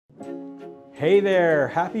Hey there,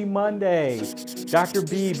 happy Monday. Dr.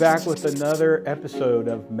 B back with another episode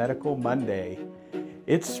of Medical Monday.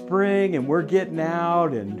 It's spring and we're getting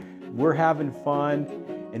out and we're having fun.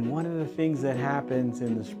 And one of the things that happens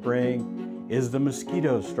in the spring is the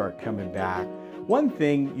mosquitoes start coming back. One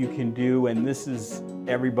thing you can do, and this is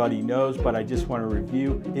everybody knows, but I just want to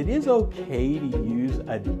review, it is okay to use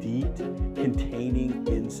a DEET containing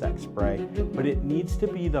insect spray, but it needs to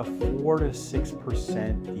be the 4 to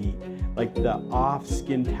 6% DEET, like the off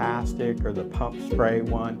Skintastic or the pump spray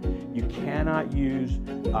one. You cannot use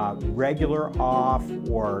regular off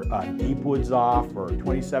or Deep Woods off or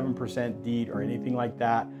 27% DEET or anything like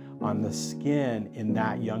that on the skin in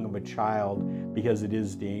that young of a child because it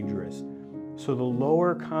is dangerous. So the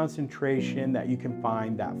lower concentration that you can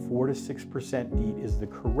find, that 4 to 6% DEET, is the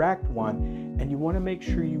correct one, and you want to make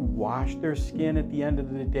sure you wash their skin at the end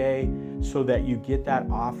of the day so that you get that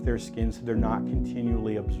off their skin so they're not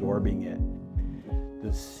continually absorbing it.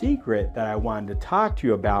 The secret that I wanted to talk to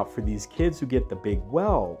you about for these kids who get the big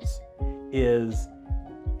welts is,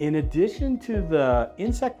 in addition to the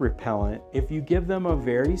insect repellent, if you give them a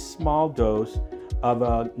very small dose of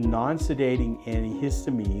a non-sedating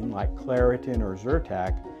antihistamine like Claritin or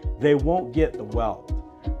Zyrtec, they won't get the welt,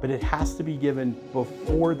 but it has to be given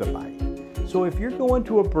before the bite. So if you're going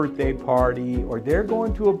to a birthday party or they're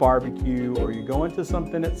going to a barbecue or you're going to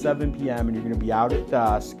something at 7 p.m. and you're going to be out at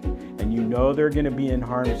dusk and you know they're going to be in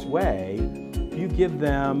harm's way, you give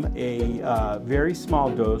them a very small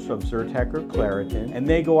dose of Zyrtec or Claritin and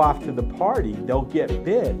they go off to the party. They'll get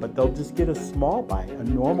bit, but they'll just get a small bite, a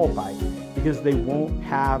normal bite, because they won't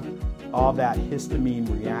have all that histamine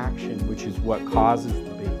reaction, which is what causes the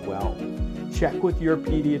big welt. Check with your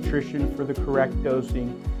pediatrician for the correct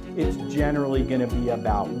dosing. It's generally going to be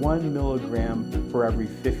about 1 milligram for every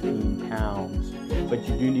 15 pounds, but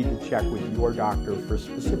you do need to check with your doctor for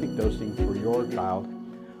specific dosing for your child.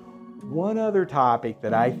 One other topic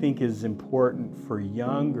that I think is important for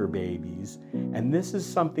younger babies, and this is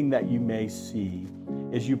something that you may see,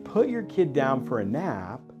 is you put your kid down for a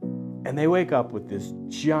nap and they wake up with this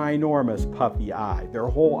ginormous puffy eye. Their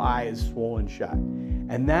whole eye is swollen shut.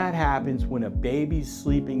 And that happens when a baby's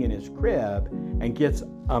sleeping in his crib and gets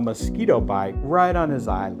a mosquito bite right on his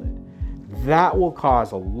eyelid. That will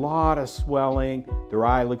cause a lot of swelling. Their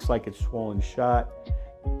eye looks like it's swollen shut.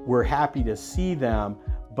 We're happy to see them,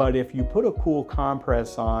 but if you put a cool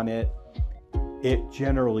compress on it, it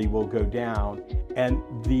generally will go down. And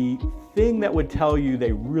the thing that would tell you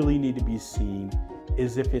they really need to be seen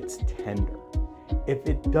is if it's tender. If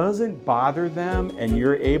it doesn't bother them and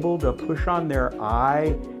you're able to push on their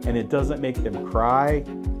eye and it doesn't make them cry,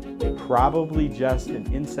 probably just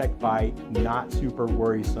an insect bite, not super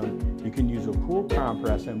worrisome. You can use a cool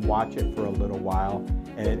compress and watch it for a little while.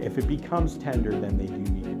 And if it becomes tender, then they do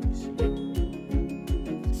need